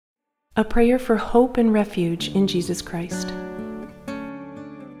A prayer for hope and refuge in Jesus Christ.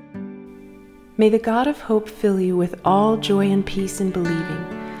 May the God of hope fill you with all joy and peace in believing,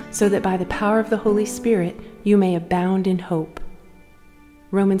 so that by the power of the Holy Spirit you may abound in hope.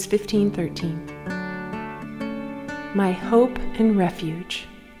 Romans 15:13. My hope and refuge.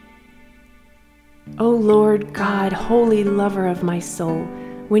 O Lord God, holy lover of my soul,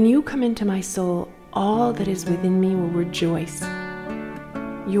 when you come into my soul, all that is within me will rejoice.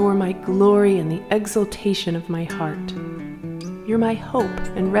 You're my glory and the exultation of my heart. You're my hope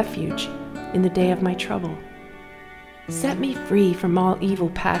and refuge in the day of my trouble. Set me free from all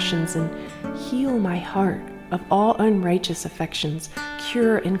evil passions and heal my heart of all unrighteous affections.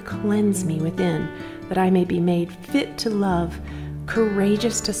 Cure and cleanse me within, that I may be made fit to love,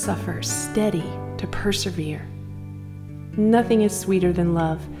 courageous to suffer, steady to persevere. Nothing is sweeter than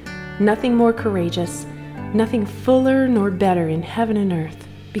love, nothing more courageous, nothing fuller nor better in heaven and earth,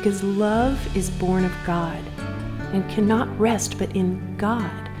 because love is born of God and cannot rest but in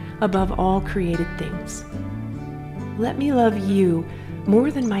God above all created things. Let me love you more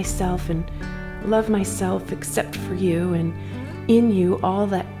than myself, and love myself except for you, and in you all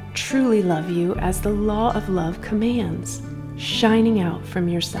that truly love you, as the law of love commands, shining out from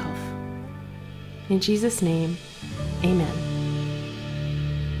yourself. In Jesus' name, amen.